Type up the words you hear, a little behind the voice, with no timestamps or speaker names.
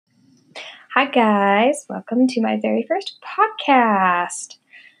Hi, guys. Welcome to my very first podcast.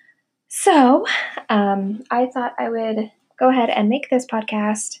 So, I thought I would go ahead and make this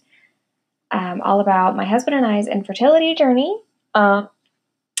podcast all about my husband and I's infertility journey. And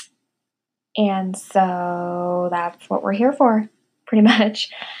so that's what we're here for, pretty much.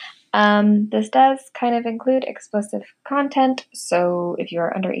 This does kind of include explicit content. So if you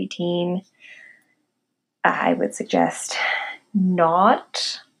are under 18, I would suggest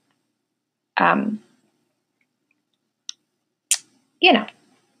not,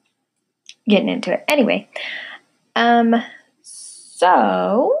 getting into it. Anyway,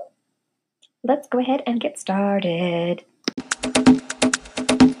 so let's go ahead and get started.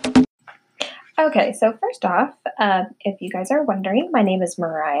 Okay, so first off, if you guys are wondering, my name is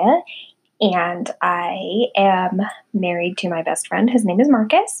Mariah, and I am married to my best friend. His name is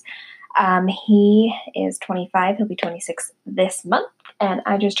Marcus. He is 25. He'll be 26 this month, and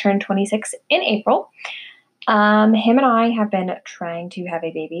I just turned 26 in April. Him and I have been trying to have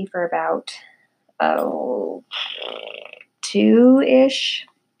a baby for about, 2-ish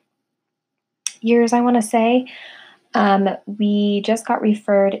years, I want to say. We just got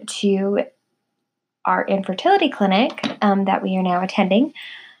referred to our infertility clinic that we are now attending.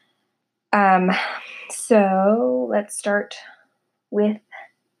 So let's start with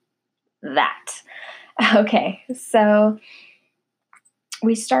that. Okay, so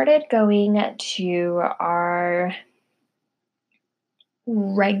we started going to our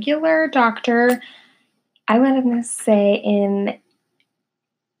regular doctor, I want to say in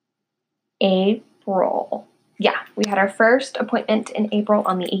April. Yeah, we had our first appointment in April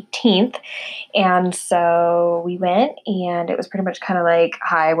on the 18th. And so we went, and it was pretty much kind of like,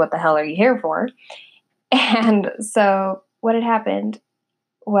 hi, what the hell are you here for? And so what had happened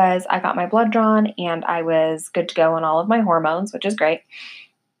was I got my blood drawn, and I was good to go on all of my hormones, which is great.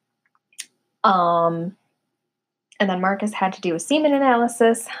 And then Marcus had to do a semen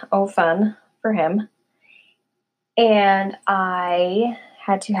analysis. Oh, fun for him. And I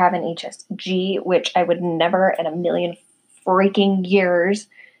had to have an HSG, which I would never in a million freaking years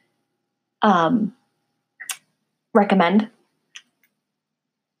recommend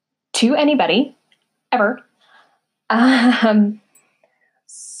to anybody ever.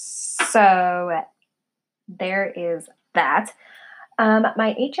 So there is that.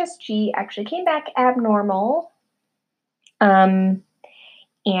 My HSG actually came back abnormal. And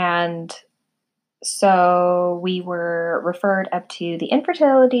so we were referred up to the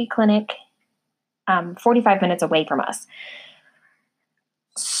infertility clinic, 45 minutes away from us.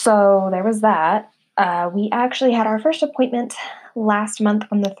 So there was that. We actually had our first appointment last month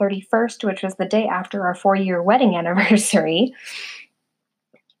on the 31st, which was the day after our 4-year wedding anniversary.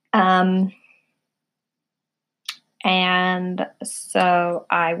 And so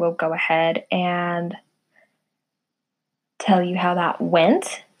I will go ahead and tell you how that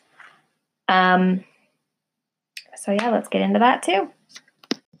went. So yeah, let's get into that too.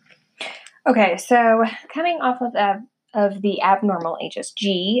 Okay, so coming off of the abnormal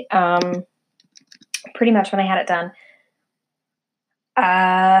HSG, pretty much when I had it done,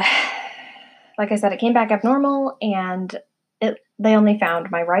 like I said, it came back abnormal, and they only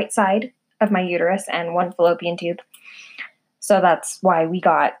found my right side of my uterus and one fallopian tube. So that's why we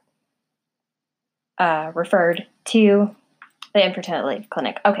got referred to the infertility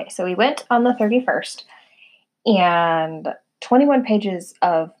clinic. Okay, so we went on the 31st, and 21 pages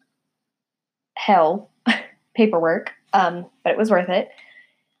of hell paperwork, but it was worth it.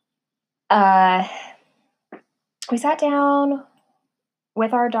 We sat down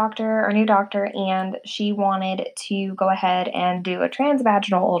with our new doctor, and she wanted to go ahead and do a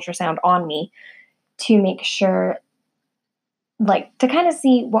transvaginal ultrasound on me to make sure, like, to kind of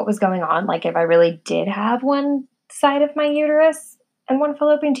see what was going on, like if I really did have one side of my uterus and one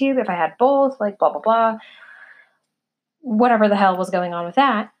fallopian tube, if I had both, like blah, blah, blah, whatever the hell was going on with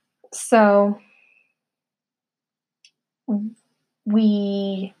that. So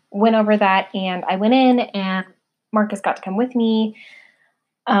we went over that, and I went in, and Marcus got to come with me.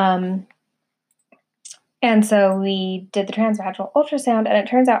 And so we did the transvaginal ultrasound, and it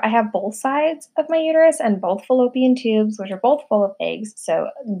turns out I have both sides of my uterus and both fallopian tubes, which are both full of eggs. So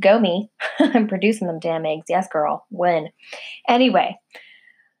go me. I'm producing them damn eggs. Yes, girl. Win. Anyway,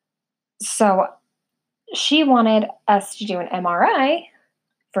 so she wanted us to do an MRI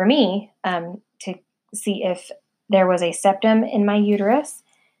for me to see if there was a septum in my uterus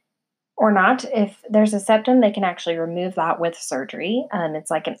or not. If there's a septum, they can actually remove that with surgery. It's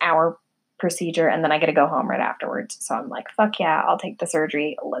like an hour procedure, and then I get to go home right afterwards. So I'm like, fuck yeah, I'll take the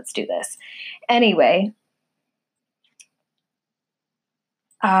surgery. Let's do this. Anyway,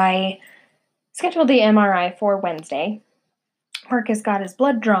 I scheduled the MRI for Wednesday. Marcus got his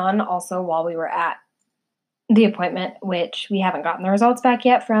blood drawn also while we were at the appointment, which we haven't gotten the results back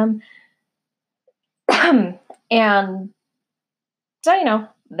yet from. And so,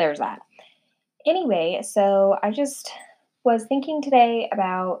 there's that. Anyway, so I just was thinking today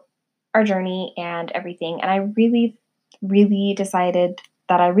about our journey and everything, and I really, really decided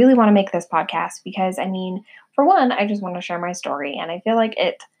that I really want to make this podcast because, for one, I just want to share my story, and I feel like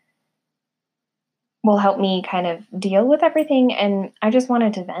it will help me kind of deal with everything, and I just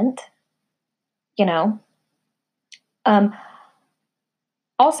wanted to vent, you know.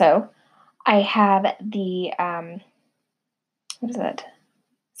 Also, I have the, what is it?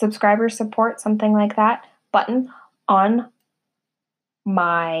 Subscriber support, something like that, button on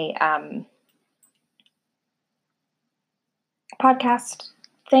my podcast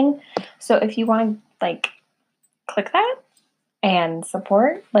thing. So if you want to click that and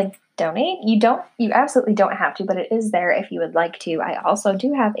support, donate, you absolutely don't have to, but it is there if you would like to. I also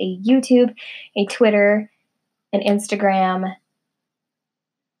do have a YouTube, a Twitter, an Instagram,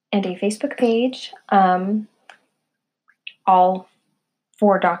 and a Facebook page, all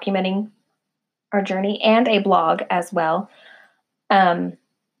for documenting our journey, and a blog as well. The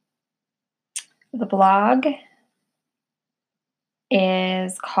blog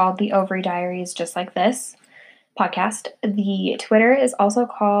is called The Ovary Diaries, just like this podcast. The Twitter is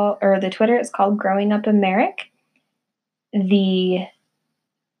called Growing Up Americ. The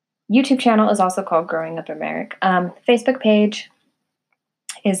YouTube channel is also called Growing Up Americ. Facebook page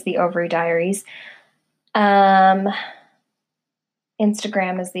is The Ovary Diaries.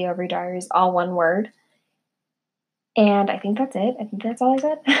 Instagram is The Ovary Diaries, all one word. And I think that's it. I think that's all I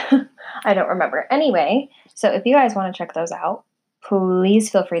said. I don't remember. Anyway, so if you guys want to check those out, please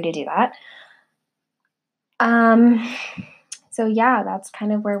feel free to do that. So yeah, that's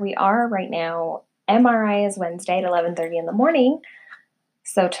kind of where we are right now. MRI is Wednesday at 11:30 in the morning.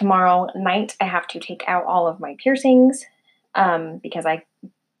 So tomorrow night I have to take out all of my piercings because I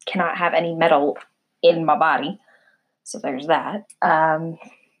cannot have any metal in my body. So there's that.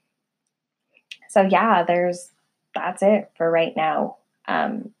 So yeah, that's it for right now.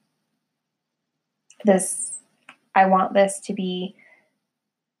 I want this to be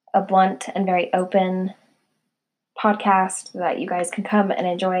a blunt and very open podcast that you guys can come and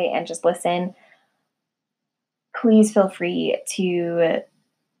enjoy and just listen. Please feel free to,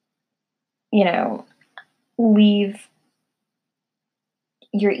 leave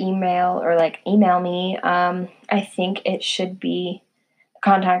your email or email me. I think it should be,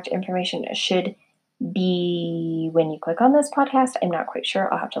 contact information should be when you click on this podcast. I'm not quite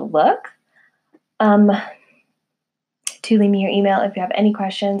sure. I'll have to look. To leave me your email if you have any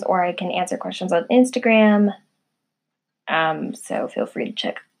questions, or I can answer questions on Instagram. So feel free to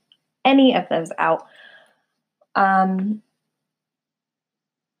check any of those out.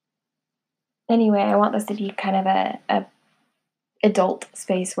 Anyway, I want this to be kind of a adult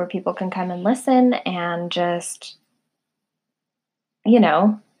space where people can come and listen and just,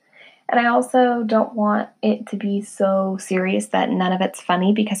 and I also don't want it to be so serious that none of it's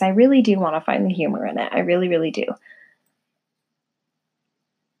funny, because I really do want to find the humor in it. I really, really do.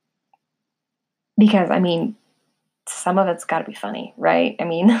 Because, some of it's got to be funny, right?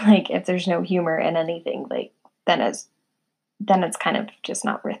 If there's no humor in anything, then it's kind of just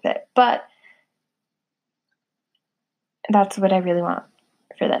not worth it. But that's what I really want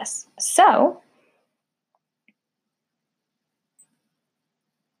for this. So,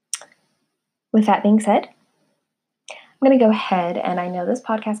 with that being said, I'm going to go ahead, and I know this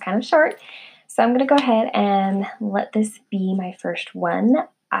podcast is kind of short, so I'm going to go ahead and let this be my first one.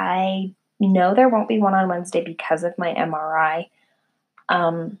 I know there won't be one on Wednesday because of my MRI.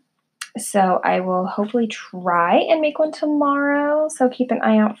 So I will hopefully try and make one tomorrow, so keep an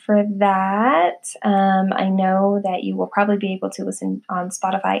eye out for that. I know that you will probably be able to listen on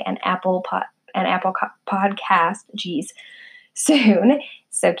Spotify and Apple Podcast, soon.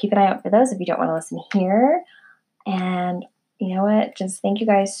 So keep an eye out for those if you don't want to listen here. And you know what? Just thank you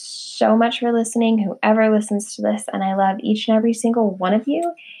guys so much for listening, whoever listens to this, and I love each and every single one of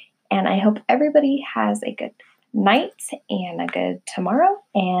you. And I hope everybody has a good night and a good tomorrow,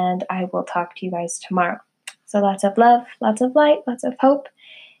 and I will talk to you guys tomorrow. So lots of love, lots of light, lots of hope,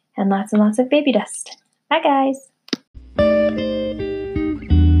 and lots of baby dust. Bye, guys.